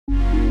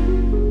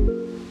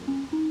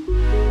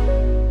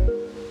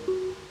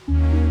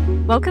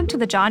Welcome to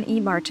the John E.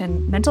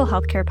 Martin Mental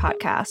Healthcare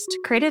Podcast,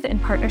 created in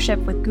partnership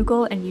with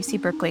Google and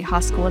UC Berkeley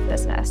Haas School of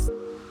Business.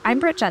 I'm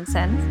Britt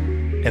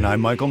Jensen. And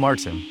I'm Michael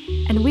Martin.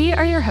 And we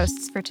are your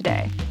hosts for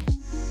today.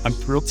 I'm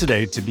thrilled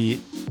today to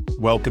be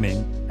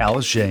welcoming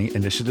Alice Zhang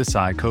and Nisha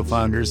Desai,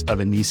 co-founders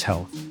of Anise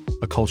Health,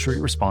 a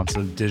culturally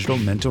responsive digital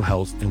mental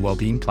health and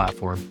well-being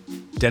platform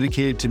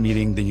dedicated to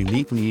meeting the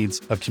unique needs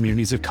of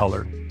communities of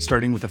color,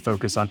 starting with a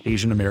focus on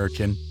Asian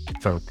American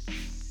folk.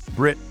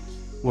 Britt,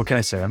 what can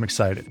I say? I'm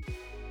excited.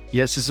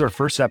 Yes, this is our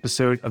first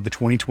episode of the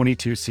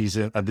 2022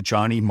 season of the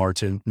John E.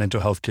 Martin Mental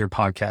Health Care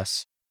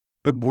Podcast.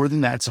 But more than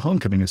that, it's a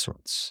homecoming of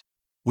sorts.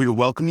 We are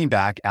welcoming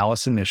back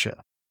Alice and Nisha,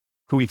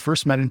 who we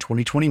first met in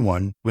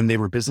 2021 when they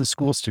were business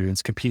school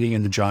students competing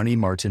in the John E.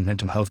 Martin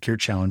Mental Health Care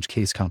Challenge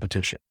case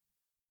competition.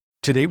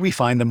 Today, we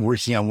find them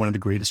working on one of the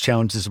greatest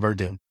challenges of our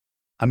day.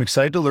 I'm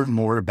excited to learn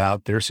more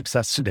about their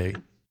success today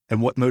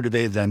and what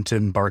motivated them to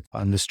embark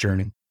on this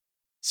journey.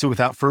 So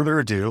without further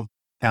ado,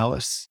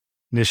 Alice,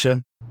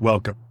 Nisha,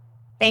 welcome.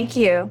 Thank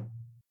you.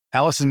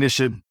 Alice and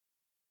Nisha,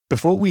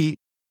 before we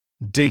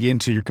dig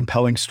into your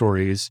compelling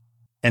stories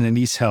and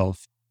Anise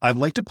Health, I'd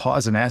like to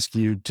pause and ask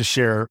you to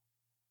share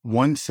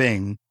one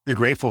thing you're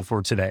grateful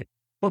for today,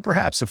 or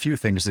perhaps a few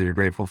things that you're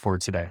grateful for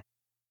today.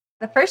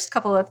 The first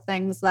couple of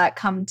things that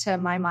come to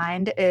my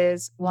mind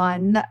is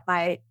one,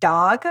 my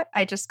dog.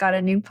 I just got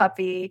a new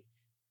puppy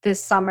this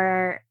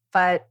summer,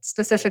 but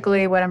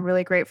specifically what I'm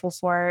really grateful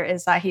for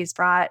is that he's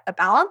brought a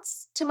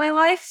balance to my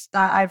life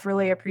that I've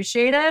really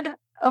appreciated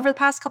over the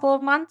past couple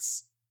of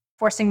months,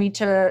 forcing me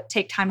to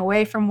take time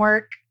away from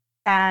work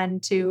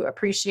and to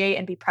appreciate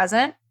and be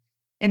present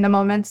in the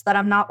moments that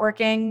I'm not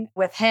working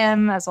with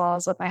him as well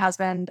as with my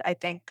husband. I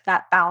think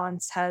that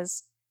balance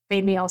has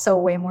made me also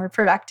way more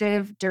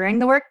productive during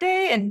the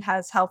workday and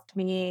has helped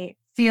me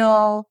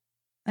feel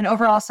an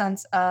overall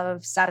sense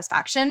of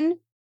satisfaction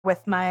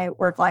with my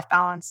work-life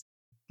balance,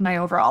 my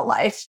overall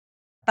life.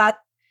 That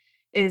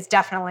is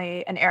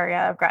definitely an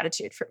area of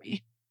gratitude for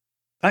me.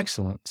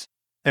 Excellent.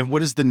 And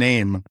what is the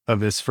name of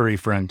this furry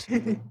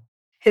friend?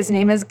 His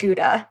name is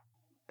Gouda.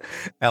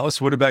 Alice,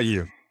 what about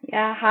you?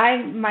 Yeah,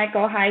 hi,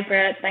 Michael. Hi,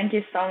 Britt. Thank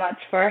you so much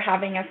for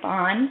having us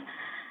on.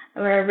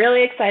 We're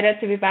really excited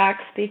to be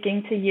back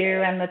speaking to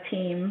you and the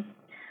team.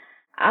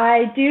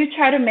 I do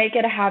try to make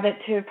it a habit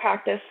to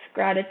practice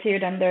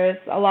gratitude, and there's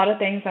a lot of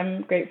things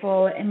I'm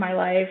grateful in my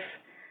life.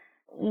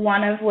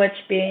 One of which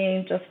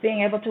being just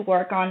being able to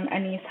work on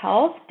Anise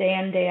Health day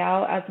in, day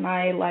out as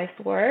my life's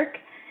work.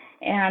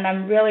 And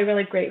I'm really,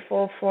 really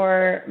grateful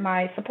for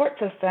my support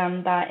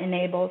system that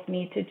enables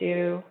me to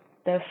do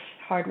this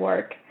hard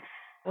work,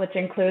 which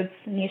includes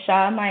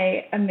Nisha,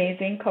 my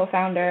amazing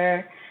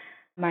co-founder,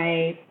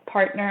 my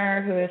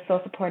partner who is so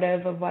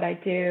supportive of what I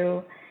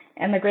do,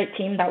 and the great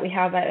team that we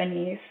have at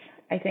Anise.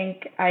 I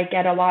think I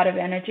get a lot of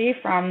energy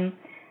from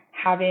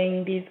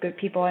having these good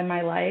people in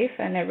my life,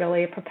 and it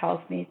really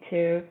propels me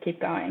to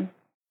keep going.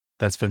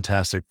 That's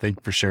fantastic. Thank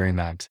you for sharing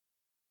that.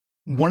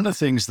 One of the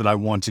things that I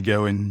want to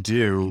go and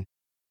do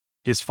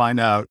is find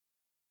out,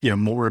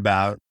 more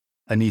about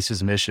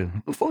Anise's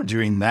mission. Before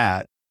doing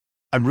that,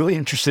 I'm really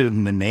interested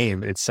in the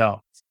name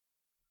itself.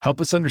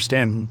 Help us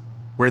understand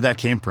where that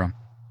came from.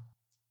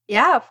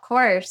 Yeah, of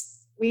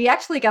course. We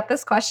actually get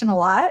this question a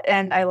lot,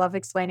 and I love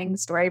explaining the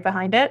story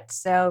behind it.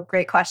 So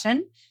great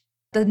question.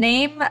 The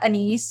name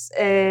Anise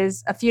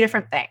is a few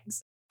different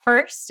things.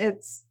 First,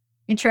 it's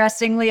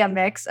interestingly a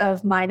mix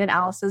of mine and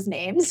Alice's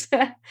names.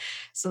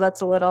 So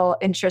that's a little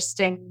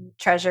interesting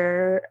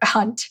treasure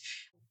hunt.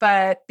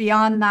 But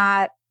beyond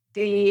that,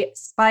 the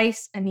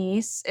spice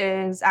anise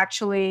is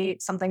actually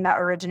something that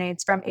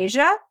originates from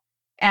Asia.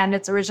 And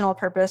its original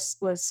purpose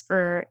was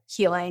for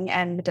healing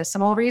and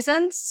medicinal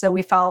reasons. So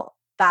we felt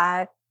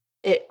that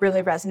it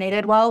really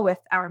resonated well with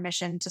our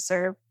mission to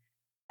serve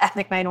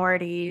ethnic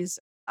minorities,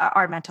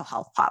 our mental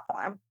health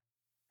platform.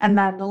 And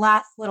then the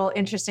last little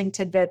interesting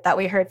tidbit that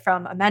we heard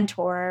from a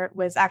mentor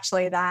was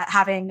actually that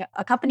having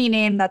a company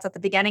name that's at the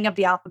beginning of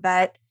the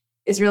alphabet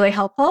is really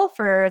helpful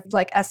for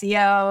like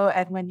SEO.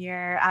 And when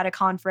you're at a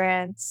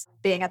conference,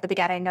 being at the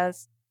beginning of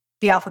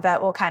the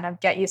alphabet will kind of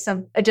get you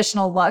some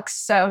additional looks.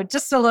 So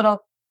just a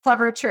little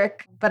clever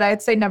trick. But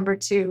I'd say number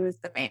 2 is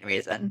the main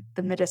reason,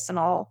 the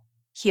medicinal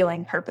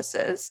healing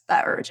purposes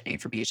that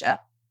originate from Asia.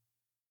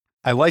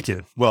 I like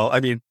it. Well,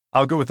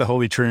 I'll go with the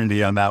Holy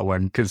Trinity on that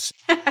one because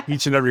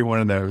each and every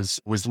one of those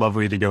was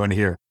lovely to go and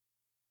hear.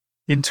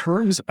 In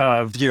terms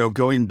of,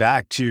 going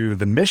back to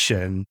the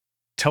mission,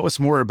 tell us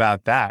more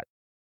about that.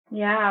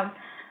 Yeah,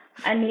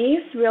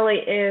 Anise really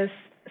is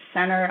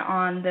centered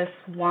on this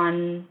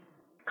one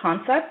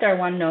concept or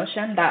one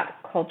notion that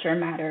culture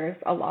matters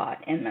a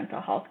lot in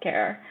mental health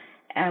care.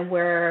 And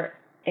we're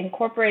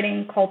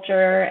incorporating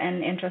culture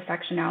and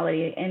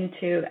intersectionality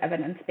into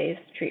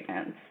evidence-based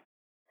treatments.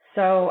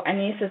 So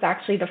Anise is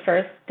actually the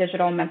first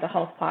digital mental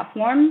health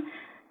platform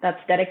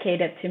that's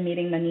dedicated to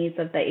meeting the needs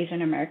of the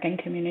Asian American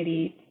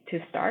community to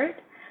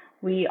start.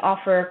 We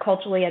offer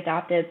culturally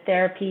adapted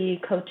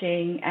therapy,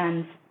 coaching,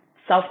 and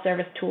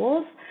self-service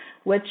tools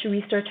which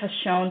research has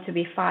shown to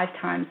be 5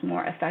 times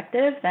more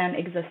effective than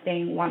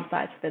existing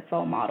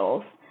one-size-fits-all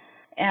models.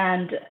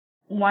 And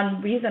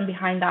one reason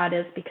behind that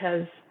is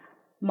because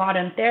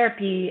modern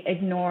therapy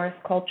ignores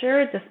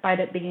culture despite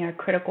it being a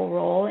critical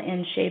role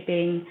in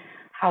shaping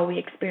how we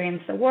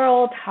experience the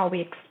world, how we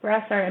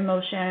express our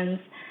emotions,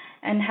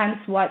 and hence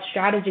what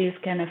strategies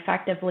can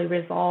effectively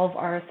resolve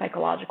our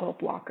psychological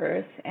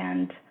blockers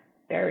and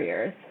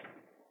barriers.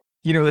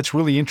 That's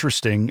really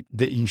interesting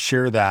that you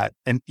share that.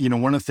 And,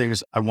 one of the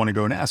things I want to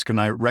go and ask, and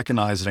I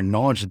recognize and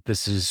acknowledge that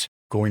this is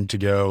going to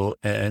go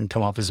and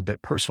come off as a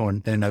bit personal.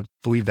 And I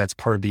believe that's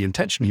part of the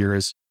intention here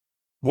is,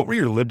 what were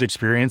your lived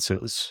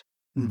experiences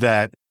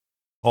that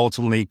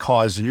ultimately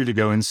caused you to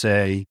go and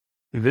say,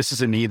 this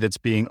is a need that's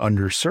being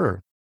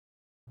underserved?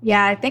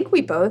 Yeah, I think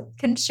we both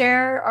can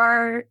share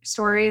our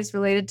stories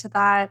related to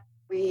that.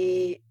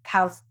 We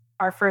have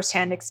our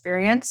firsthand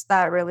experience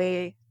that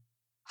really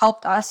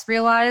helped us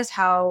realize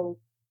how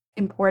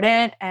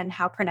important and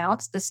how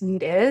pronounced this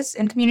need is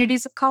in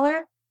communities of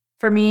color.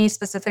 For me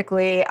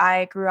specifically,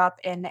 I grew up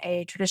in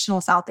a traditional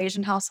South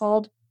Asian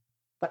household.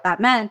 What that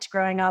meant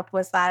growing up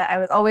was that I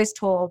was always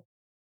told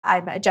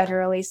I'm a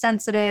generally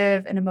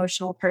sensitive and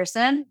emotional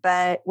person,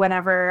 but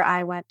whenever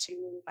I went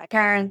to my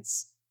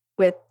parents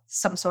with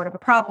some sort of a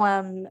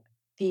problem,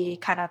 the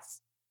kind of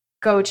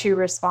go-to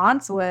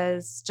response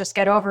was just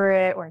get over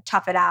it or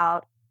tough it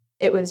out.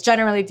 It was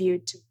generally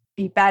viewed to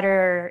be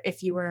better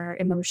if you were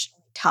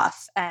emotionally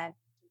tough and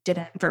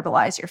didn't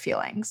verbalize your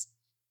feelings.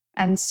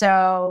 And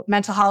so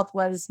mental health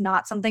was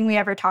not something we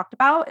ever talked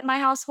about in my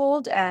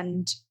household,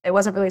 and it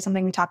wasn't really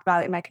something we talked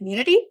about in my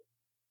community.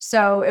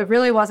 So it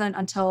really wasn't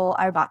until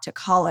I got to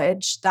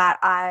college that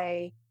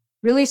I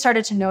really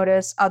started to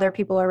notice other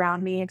people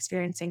around me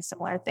experiencing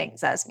similar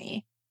things as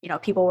me.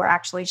 People were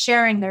actually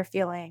sharing their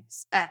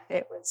feelings, and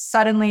it was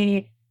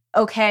suddenly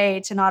okay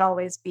to not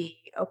always be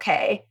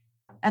okay.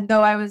 And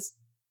though I was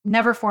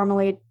never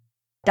formally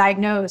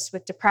diagnosed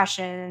with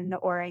depression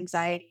or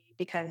anxiety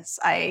because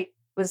I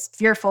was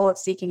fearful of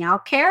seeking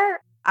out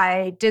care,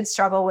 I did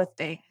struggle with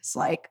things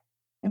like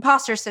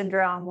imposter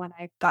syndrome when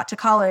I got to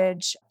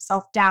college,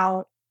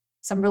 self-doubt,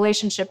 some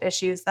relationship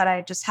issues that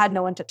I just had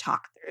no one to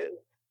talk through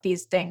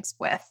these things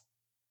with.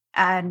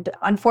 And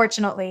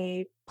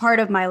unfortunately, part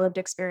of my lived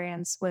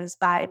experience was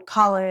that in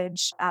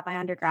college, at my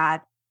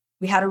undergrad,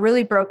 we had a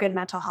really broken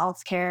mental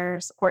health care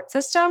support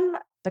system.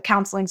 The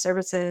counseling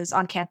services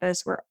on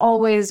campus were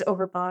always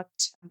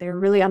overbooked. They were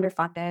really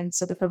underfunded.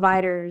 So the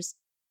providers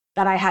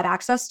that I had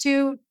access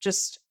to,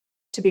 just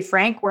to be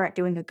frank, weren't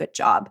doing a good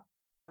job.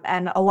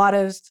 And a lot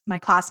of my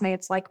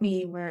classmates like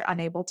me were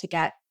unable to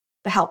get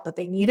the help that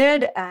they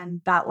needed.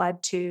 And that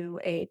led to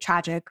a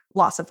tragic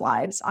loss of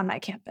lives on my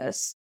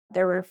campus.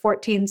 There were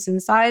 14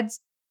 suicides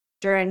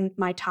during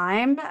my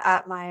time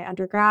at my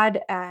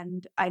undergrad,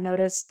 and I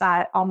noticed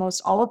that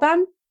almost all of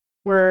them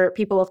were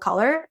people of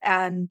color,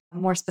 and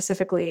more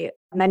specifically,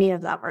 many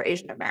of them were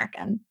Asian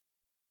American.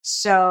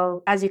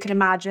 So as you can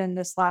imagine,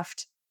 this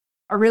left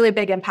a really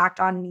big impact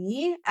on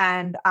me.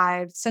 And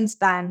I've since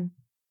then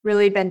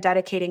really been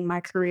dedicating my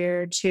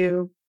career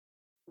to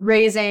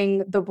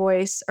raising the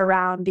voice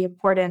around the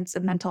importance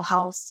of mental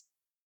health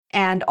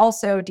and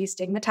also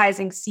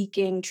destigmatizing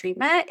seeking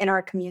treatment in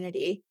our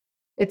community.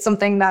 It's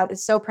something that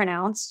is so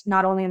pronounced,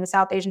 not only in the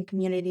South Asian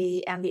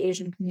community and the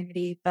Asian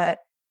community, but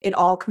in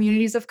all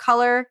communities of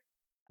color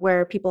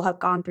where people have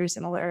gone through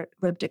similar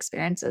lived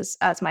experiences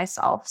as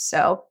myself.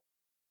 So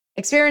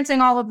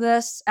experiencing all of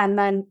this, and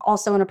then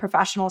also in a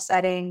professional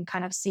setting,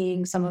 kind of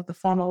seeing some of the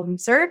formal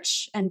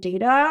research and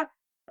data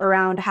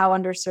around how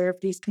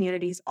underserved these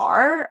communities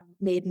are,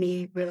 made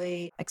me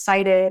really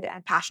excited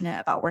and passionate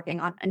about working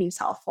on Annie's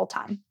Health full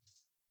time.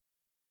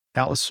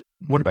 Alice,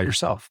 what about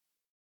yourself?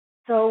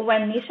 So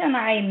when Nisha and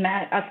I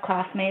met as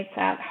classmates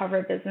at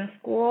Harvard Business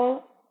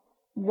School,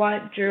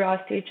 what drew us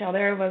to each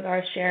other was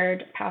our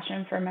shared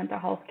passion for mental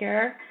health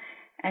care.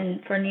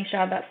 And for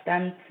Nisha, that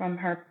stemmed from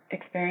her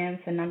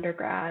experience in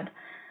undergrad.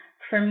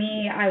 For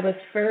me, I was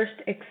first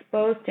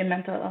exposed to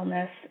mental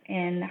illness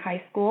in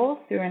high school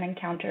through an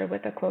encounter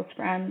with a close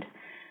friend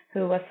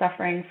who was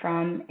suffering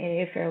from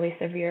a fairly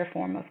severe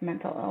form of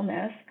mental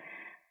illness.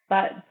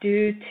 But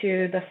due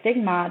to the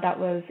stigma that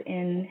was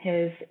in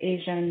his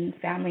Asian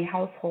family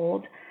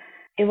household,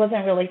 it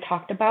wasn't really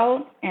talked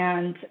about,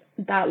 and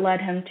that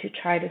led him to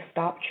try to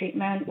stop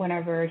treatment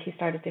whenever he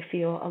started to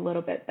feel a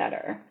little bit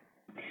better,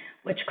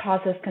 which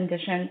caused his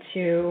condition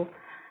to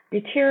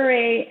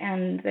deteriorate,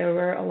 and there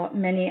were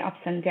many ups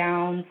and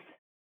downs.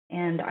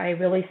 And I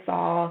really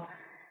saw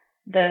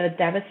the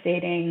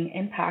devastating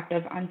impact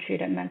of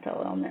untreated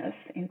mental illness,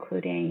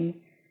 including,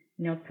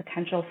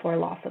 potential for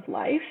loss of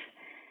life.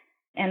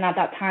 And at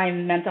that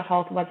time, mental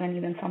health wasn't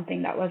even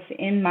something that was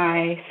in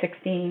my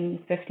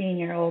 16,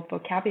 15-year-old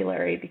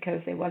vocabulary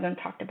because it wasn't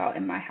talked about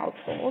in my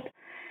household.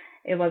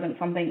 It wasn't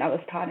something that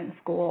was taught in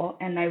school.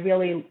 And I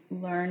really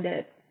learned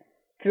it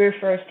through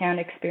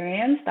firsthand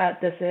experience that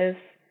this is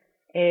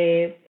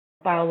a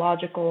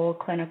biological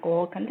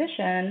clinical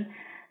condition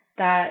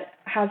that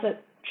has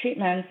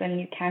treatments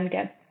and you can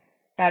get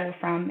better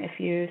from if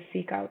you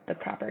seek out the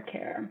proper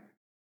care.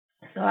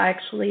 So I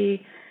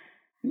actually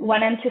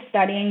went into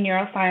studying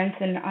neuroscience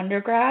in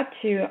undergrad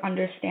to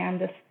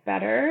understand this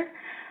better.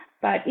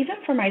 But even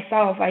for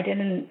myself, I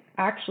didn't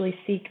actually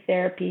seek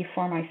therapy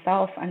for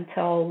myself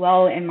until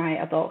well in my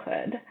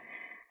adulthood.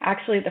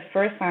 Actually, the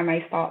first time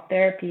I sought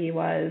therapy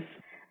was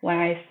when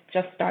I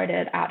just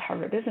started at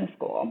Harvard Business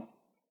School.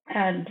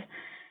 And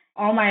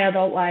all my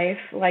adult life,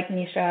 like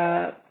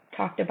Nisha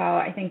talked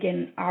about, I think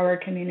in our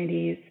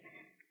communities,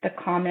 the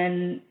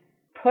common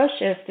push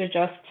is to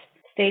just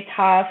stay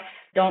tough,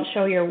 don't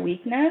show your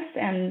weakness,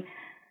 and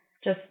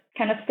just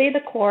kind of stay the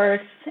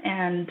course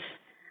and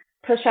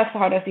push as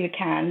hard as you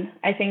can.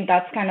 I think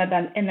that's kind of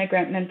the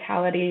immigrant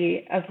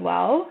mentality as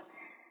well.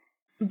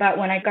 But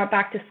when I got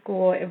back to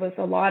school, it was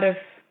a lot of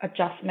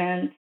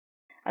adjustments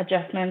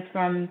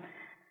from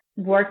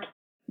work,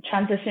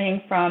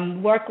 transitioning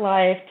from work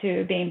life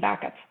to being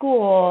back at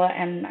school.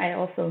 And I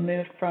also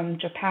moved from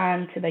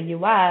Japan to the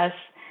US.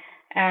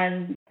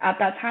 And at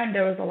that time,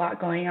 there was a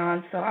lot going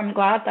on. So I'm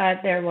glad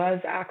that there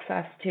was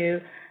access to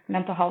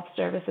mental health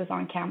services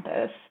on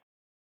campus.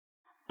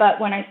 But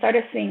when I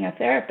started seeing a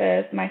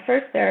therapist, my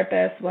first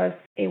therapist was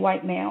a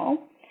white male.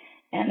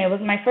 And it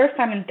was my first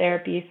time in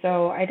therapy,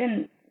 so I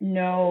didn't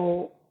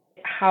know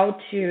how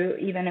to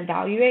even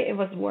evaluate if it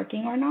was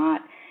working or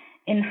not.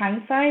 In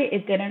hindsight,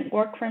 it didn't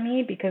work for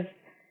me because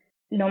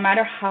no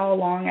matter how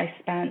long I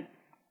spent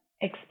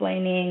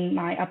explaining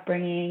my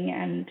upbringing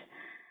and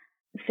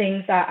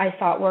things that I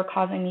thought were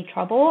causing me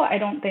trouble, I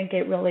don't think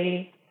it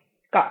really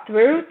got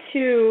through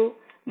to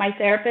my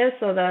therapist.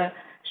 So the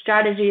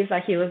strategies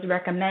that he was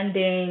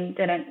recommending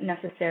didn't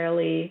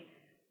necessarily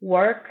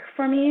work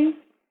for me.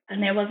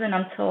 And it wasn't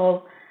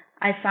until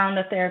I found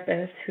a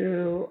therapist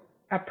who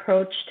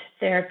approached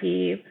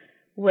therapy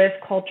with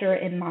culture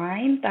in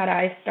mind that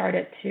I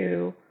started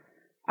to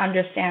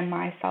understand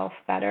myself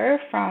better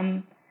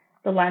from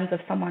the lens of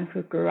someone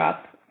who grew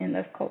up in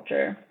this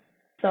culture.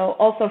 So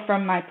also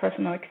from my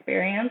personal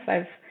experience,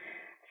 I've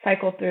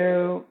cycled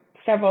through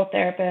several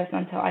therapists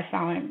until I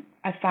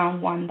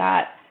found one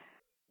that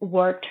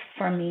worked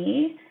for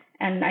me.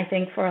 And I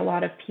think for a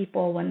lot of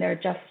people, when they're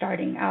just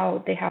starting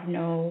out, they have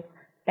no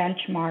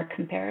benchmark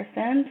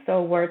comparison.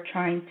 So we're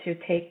trying to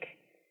take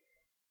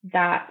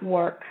that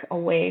work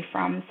away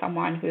from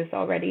someone who's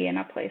already in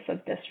a place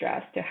of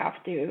distress to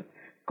have to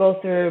go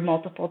through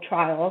multiple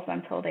trials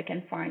until they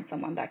can find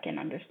someone that can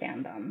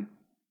understand them.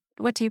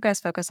 What do you guys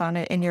focus on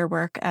in your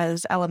work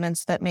as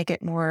elements that make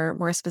it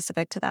more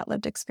specific to that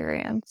lived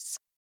experience?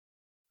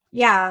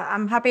 Yeah,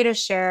 I'm happy to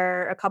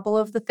share a couple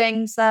of the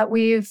things that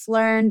we've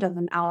learned, and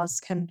then Alice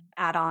can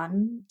add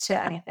on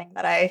to anything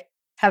that I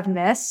have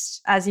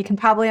missed. As you can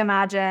probably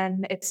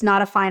imagine, it's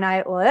not a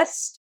finite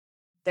list.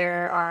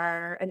 There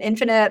are an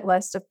infinite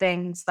list of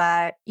things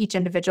that each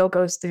individual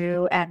goes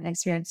through and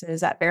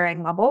experiences at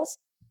varying levels.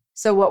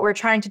 So what we're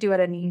trying to do at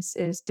Anise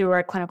is, through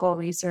our clinical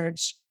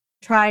research,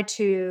 try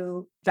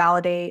to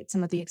validate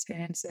some of the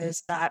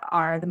experiences that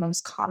are the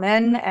most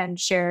common and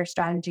share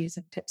strategies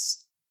and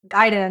tips,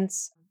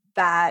 guidance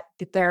that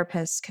the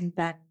therapist can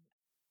then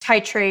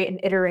titrate and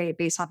iterate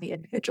based on the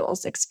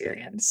individual's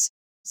experience.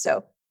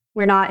 So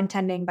we're not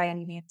intending by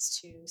any means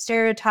to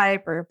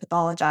stereotype or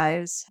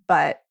pathologize,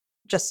 but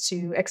just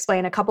to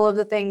explain a couple of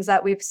the things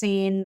that we've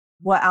seen,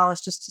 what Alice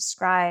just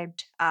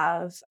described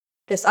of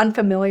this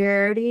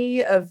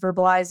unfamiliarity of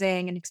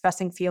verbalizing and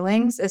expressing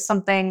feelings is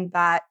something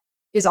that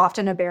is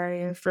often a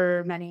barrier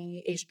for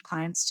many Asian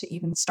clients to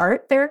even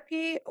start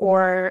therapy,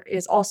 or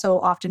is also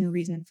often a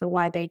reason for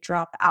why they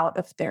drop out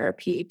of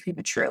therapy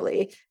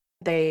prematurely.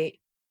 They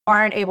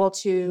aren't able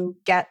to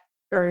get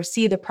or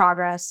see the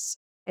progress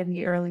in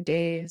the early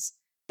days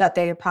that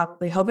they are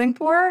probably hoping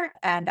for.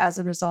 And as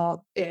a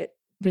result, it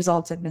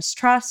results in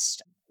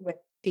mistrust with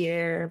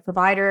their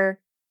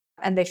provider.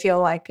 And they feel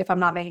like, if I'm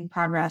not making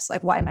progress,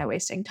 like, why am I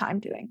wasting time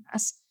doing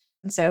this?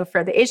 And so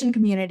for the Asian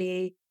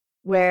community,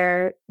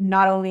 where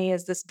not only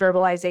is this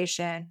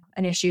verbalization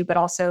an issue, but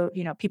also,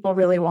 people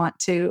really want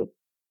to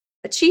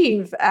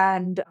achieve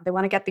and they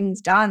want to get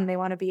things done. They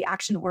want to be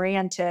action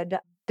oriented.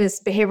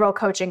 This behavioral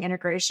coaching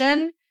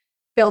integration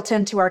built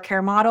into our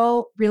care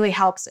model really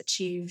helps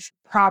achieve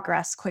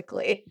progress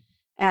quickly.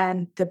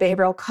 And the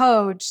behavioral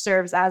coach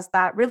serves as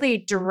that really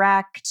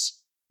direct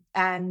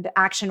and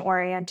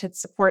action-oriented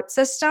support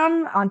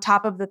system on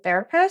top of the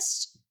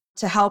therapist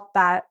to help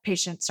that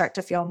patient start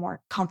to feel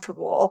more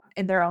comfortable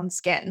in their own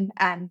skin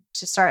and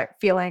to start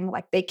feeling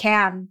like they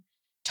can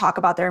talk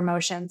about their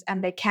emotions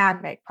and they can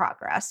make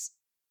progress.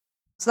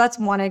 So that's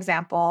one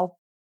example.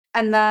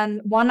 And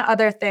then one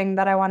other thing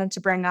that I wanted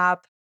to bring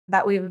up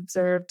that we've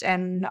observed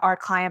in our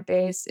client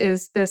base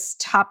is this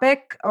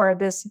topic, or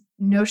this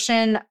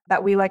notion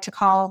that we like to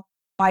call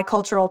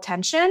bicultural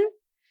tension.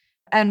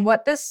 And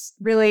what this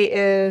really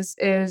is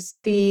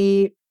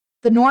the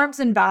norms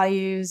and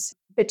values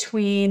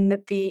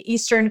between the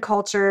Eastern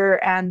culture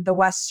and the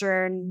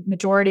Western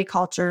majority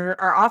culture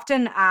are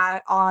often at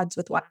odds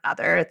with one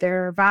another.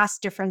 There are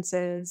vast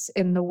differences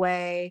in the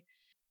way,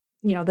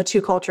 the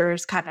two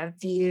cultures kind of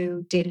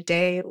view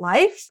day-to-day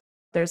life.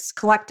 There's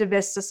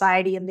collectivist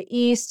society in the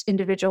East,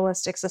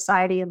 individualistic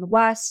society in the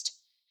West.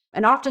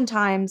 And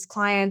oftentimes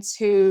clients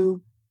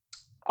who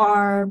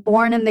are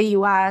born in the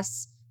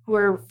US, who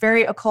are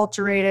very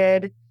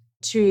acculturated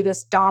to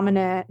this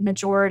dominant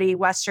majority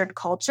Western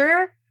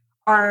culture,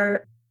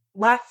 are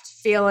left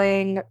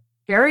feeling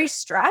very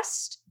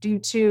stressed due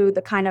to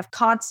the kind of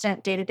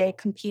constant day-to-day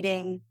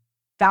competing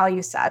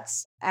value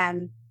sets.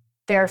 And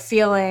they're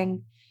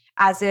feeling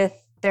as if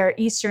their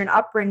Eastern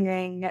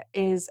upbringing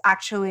is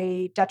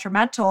actually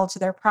detrimental to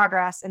their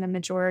progress in a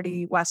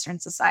majority Western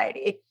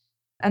society.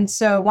 And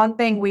so one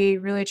thing we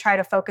really try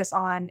to focus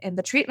on in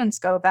the treatment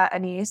scope at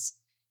Anise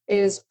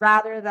is,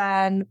 rather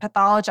than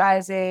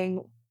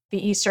pathologizing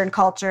the Eastern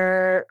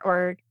culture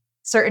or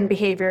certain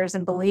behaviors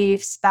and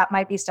beliefs that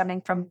might be stemming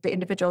from the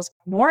individual's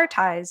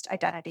minoritized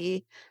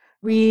identity,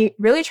 we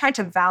really try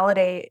to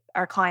validate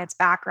our clients'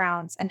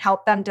 backgrounds and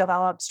help them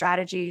develop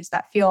strategies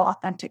that feel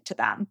authentic to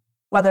them,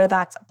 whether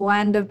that's a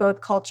blend of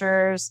both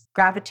cultures,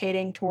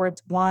 gravitating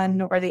towards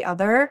one or the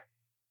other.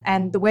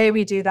 And the way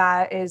we do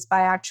that is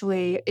by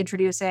actually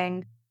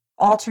introducing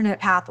alternate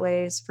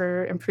pathways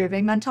for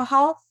improving mental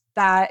health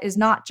that is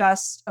not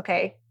just,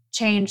 okay,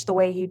 change the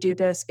way you do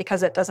this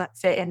because it doesn't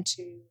fit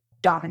into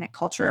dominant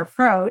culture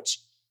approach.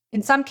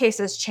 In some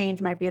cases,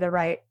 change might be the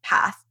right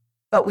path.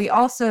 But we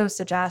also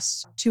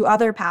suggest two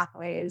other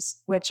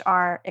pathways, which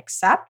are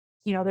accept.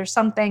 There's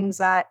some things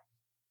that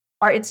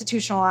are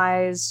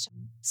institutionalized,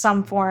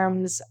 some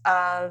forms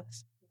of,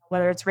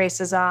 whether it's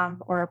racism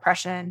or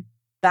oppression,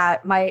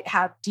 that might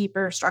have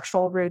deeper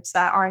structural roots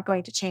that aren't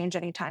going to change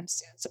anytime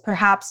soon. So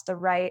perhaps the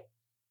right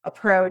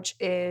approach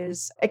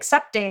is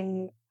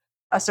accepting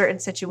a certain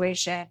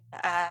situation,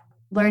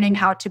 learning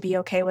how to be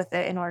okay with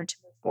it in order to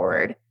move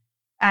forward.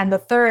 And the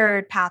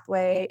third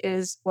pathway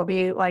is what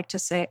we like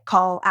to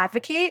call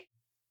advocate,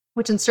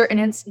 which in certain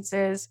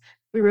instances,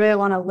 we really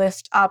want to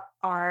lift up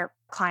our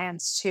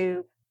clients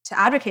to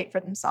advocate for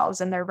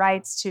themselves and their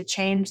rights to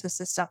change the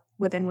system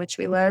within which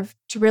we live,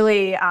 to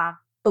really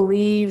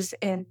believe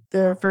in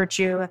the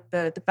virtue and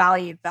the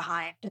value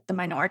behind the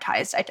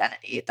minoritized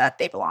identity that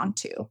they belong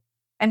to.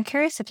 I'm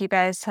curious if you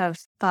guys have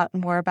thought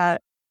more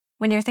about,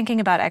 when you're thinking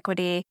about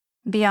equity,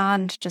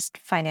 beyond just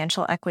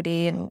financial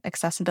equity and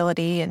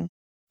accessibility and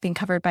being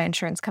covered by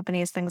insurance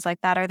companies, things like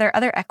that, are there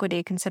other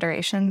equity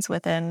considerations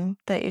within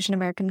the Asian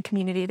American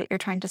community that you're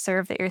trying to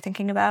serve that you're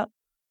thinking about?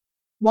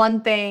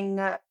 One thing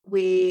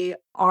we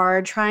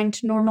are trying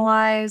to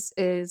normalize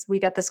is, we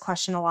get this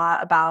question a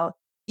lot about,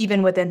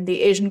 even within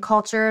the Asian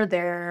culture,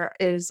 there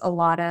is a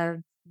lot of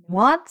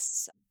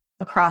nuance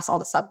across all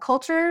the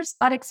subcultures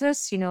that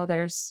exist.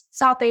 There's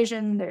South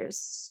Asian,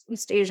 there's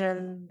East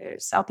Asian,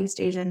 there's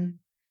Southeast Asian.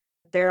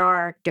 There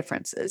are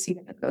differences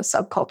even in those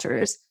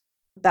subcultures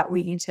that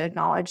we need to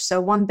acknowledge.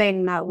 So one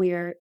thing that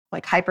we're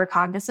hyper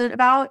cognizant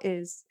about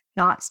is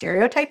not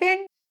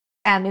stereotyping,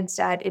 and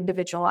instead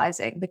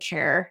individualizing the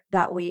care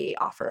that we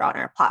offer on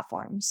our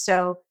platform.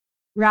 So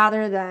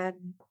rather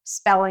than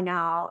spelling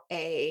out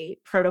a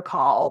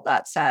protocol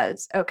that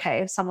says, okay,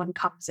 if someone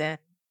comes in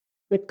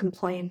with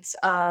complaints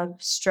of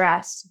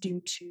stress due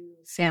to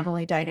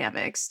family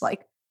dynamics,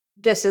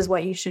 this is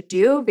what you should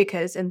do,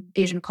 because in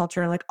Asian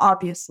culture,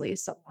 obviously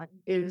someone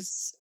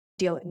is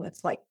dealing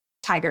with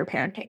tiger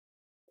parenting.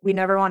 We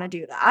never want to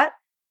do that.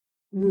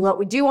 What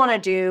we do want to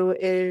do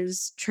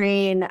is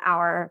train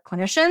our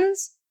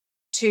clinicians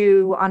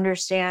to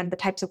understand the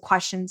types of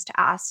questions to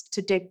ask,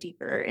 to dig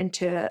deeper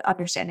into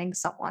understanding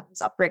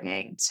someone's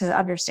upbringing, to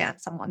understand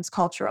someone's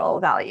cultural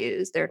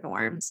values, their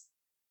norms.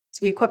 So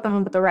we equip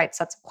them with the right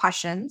sets of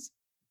questions.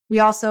 We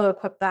also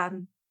equip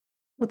them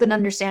with an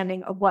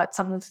understanding of what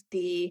some of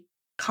the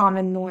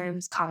common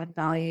norms, common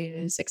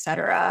values, et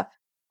cetera,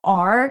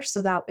 are,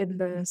 so that in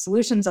the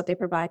solutions that they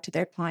provide to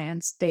their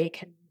clients, they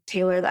can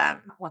tailor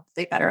them once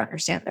they better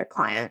understand their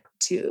client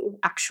to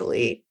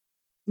actually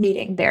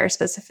meeting their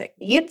specific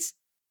needs.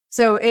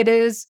 So it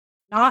is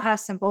not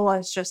as simple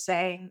as just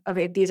saying,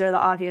 okay, these are the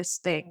obvious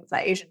things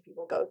that Asian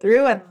people go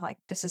through, and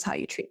this is how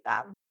you treat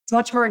them. It's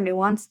much more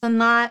nuanced than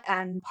that.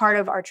 And part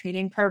of our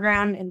training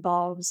program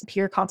involves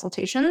peer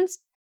consultations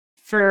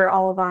for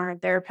all of our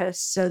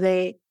therapists. So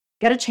they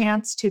get a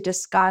chance to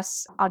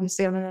discuss,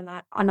 obviously on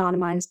an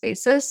anonymized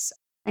basis,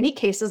 any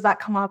cases that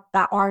come up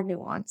that are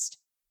nuanced.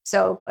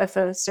 So if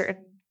a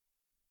certain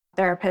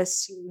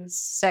therapist who's,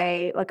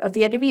 say, a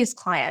Vietnamese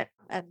client,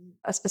 and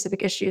a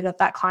specific issue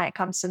that client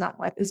comes to them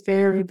with is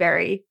very,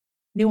 very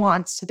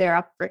nuanced to their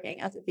upbringing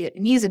as a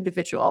Vietnamese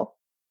individual,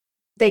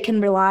 they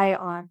can rely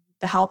on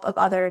the help of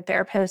other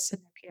therapists in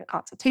their peer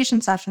consultation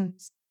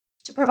sessions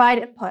to provide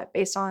input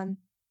based on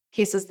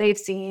cases they've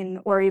seen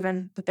or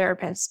even the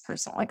therapist's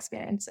personal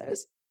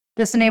experiences.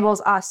 This enables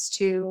us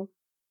to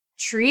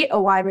treat a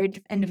wide range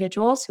of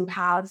individuals who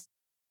have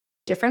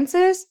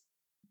differences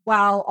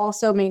while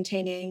also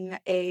maintaining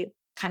a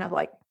kind of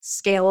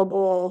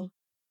scalable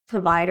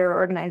provider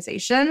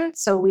organization.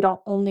 So we don't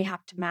only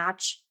have to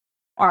match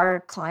our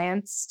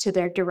clients to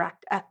their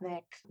direct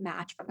ethnic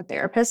match from a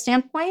therapist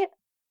standpoint.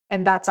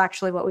 And that's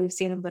actually what we've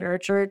seen in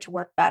literature to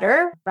work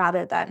better,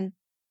 rather than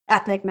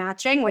ethnic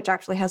matching, which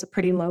actually has a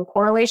pretty low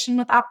correlation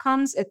with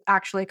outcomes. It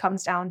actually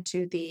comes down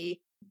to the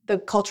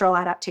cultural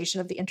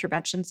adaptation of the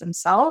interventions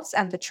themselves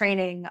and the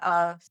training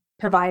of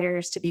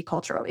providers to be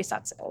culturally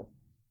sensitive.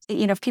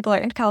 If people are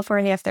in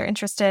California, if they're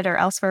interested, or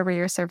elsewhere where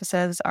your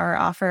services are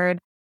offered,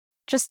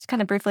 just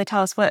kind of briefly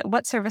tell us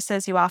what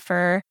services you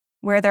offer,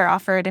 where they're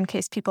offered, in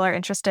case people are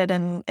interested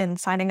in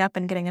signing up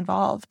and getting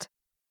involved.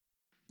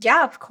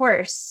 Yeah, of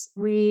course.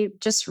 We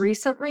just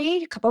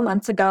recently, a couple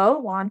months ago,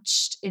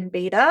 launched in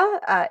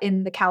beta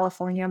in the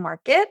California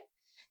market.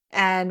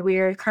 And we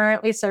are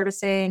currently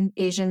servicing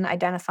Asian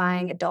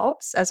identifying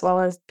adults, as well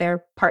as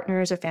their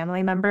partners or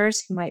family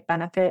members who might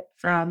benefit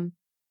from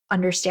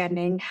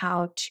understanding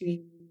how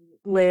to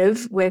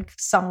live with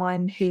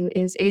someone who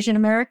is Asian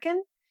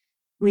American.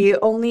 We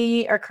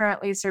only are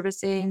currently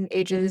servicing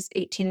ages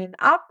 18 and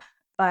up,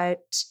 but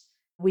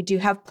we do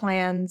have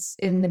plans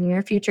in the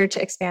near future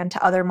to expand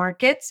to other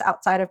markets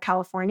outside of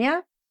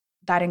California.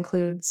 That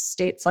includes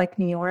states like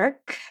New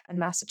York and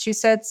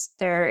Massachusetts.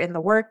 They're in the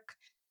work,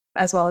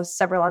 as well as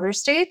several other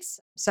states.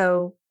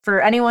 So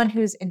for anyone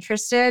who's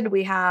interested,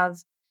 we have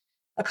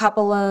a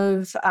couple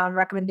of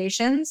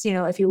recommendations.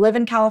 If you live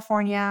in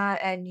California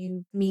and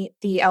you meet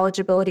the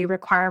eligibility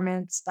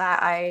requirements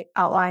that I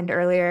outlined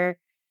earlier,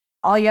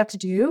 all you have to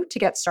do to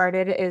get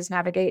started is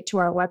navigate to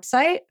our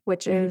website,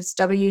 which is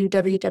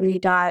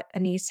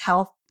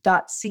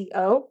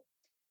www.anisehealth.co,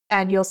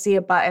 and you'll see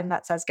a button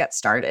that says Get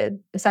Started.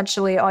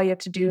 Essentially, all you have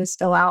to do is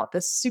fill out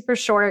this super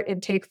short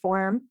intake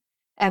form,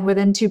 and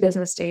within 2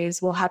 business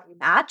days, we'll have you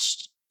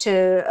matched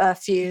to a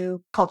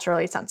few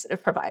culturally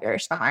sensitive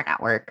providers from our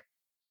network.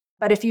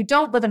 But if you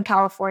don't live in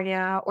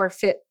California or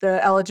fit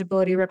the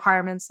eligibility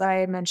requirements that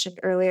I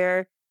mentioned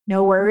earlier,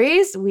 no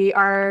worries. We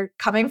are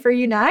coming for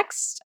you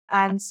next.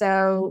 And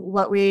so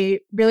what we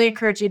really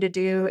encourage you to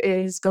do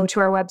is go to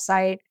our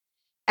website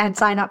and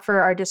sign up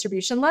for our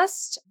distribution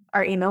list,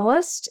 our email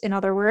list, in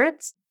other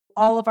words.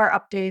 All of our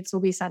updates will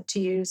be sent to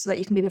you so that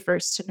you can be the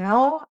first to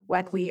know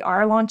when we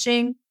are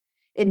launching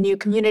in new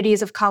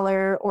communities of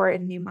color or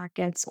in new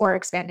markets, or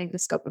expanding the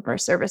scope of our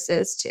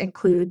services to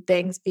include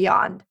things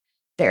beyond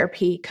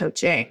therapy,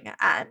 coaching,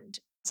 and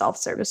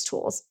self-service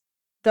tools.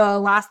 The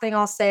last thing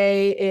I'll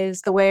say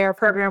is the way our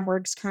program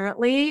works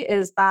currently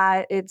is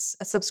that it's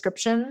a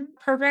subscription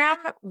program.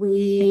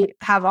 We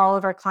have all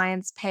of our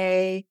clients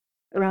pay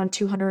around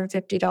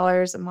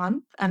 $250 a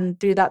month. And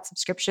through that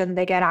subscription,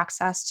 they get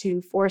access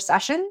to 4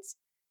 sessions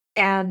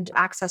and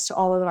access to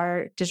all of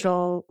our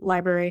digital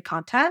library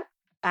content.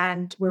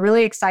 And we're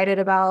really excited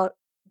about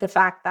the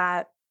fact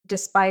that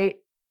despite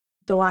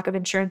the lack of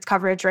insurance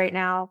coverage right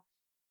now,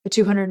 the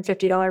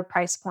 $250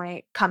 price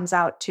point comes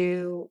out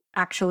to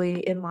actually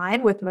in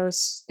line with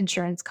most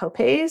insurance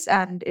copays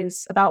and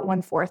is about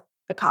 1/4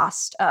 the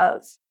cost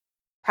of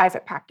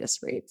private practice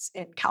rates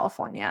in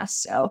California.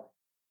 So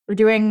we're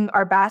doing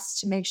our best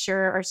to make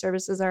sure our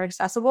services are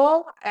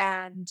accessible,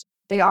 and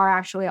they are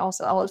actually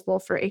also eligible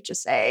for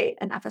HSA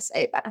and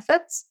FSA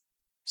benefits.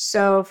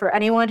 So for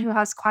anyone who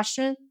has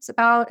questions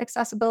about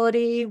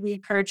accessibility, we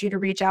encourage you to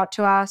reach out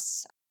to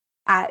us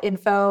at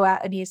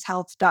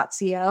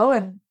info@anisehealth.co,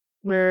 and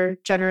we're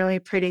generally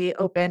pretty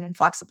open and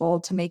flexible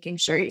to making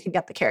sure you can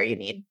get the care you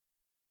need.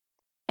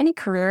 Any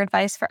career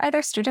advice for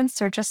either students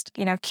or just,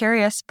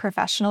 curious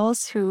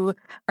professionals who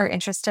are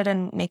interested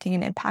in making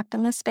an impact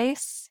in this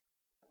space?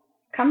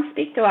 Come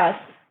speak to us.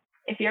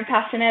 If you're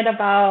passionate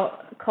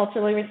about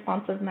culturally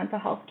responsive mental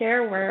health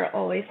care, we're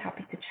always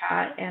happy to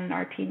chat, and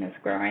our team is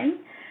growing.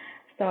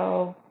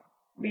 So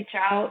reach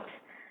out.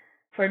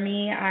 For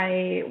me,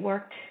 I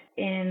worked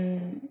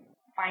in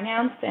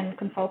finance and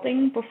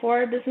consulting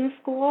before business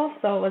school,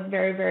 so it was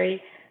very,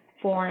 very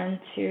foreign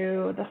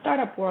to the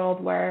startup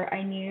world where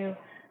I knew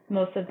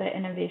most of the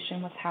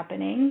innovation was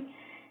happening.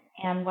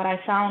 And what I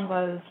found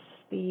was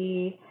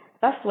the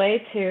best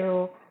way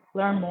to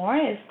learn more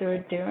is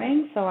through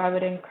doing. So I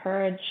would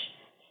encourage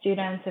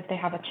students, if they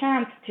have a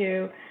chance,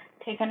 to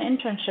take an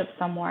internship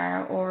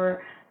somewhere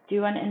or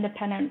do an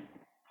independent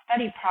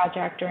study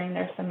project during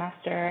their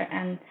semester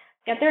and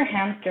get their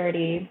hands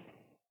dirty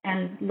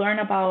and learn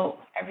about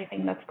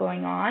everything that's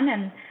going on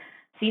and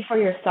see for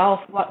yourself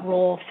what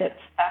role fits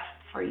best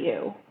for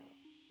you.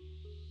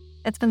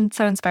 It's been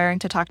so inspiring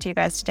to talk to you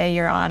guys today.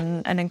 You're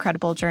on an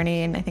incredible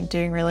journey and I think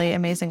doing really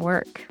amazing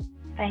work.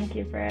 Thank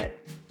you, Britt.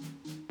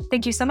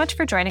 Thank you so much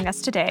for joining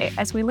us today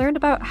as we learned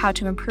about how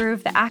to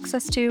improve the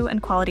access to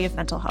and quality of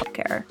mental health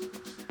care.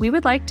 We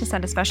would like to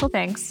send a special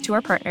thanks to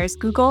our partners,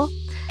 Google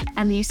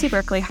and the UC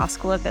Berkeley Haas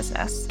School of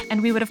Business.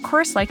 And we would, of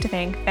course, like to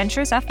thank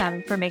Ventures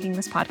FM for making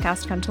this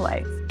podcast come to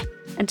life.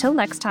 Until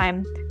next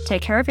time,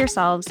 take care of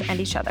yourselves and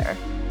each other.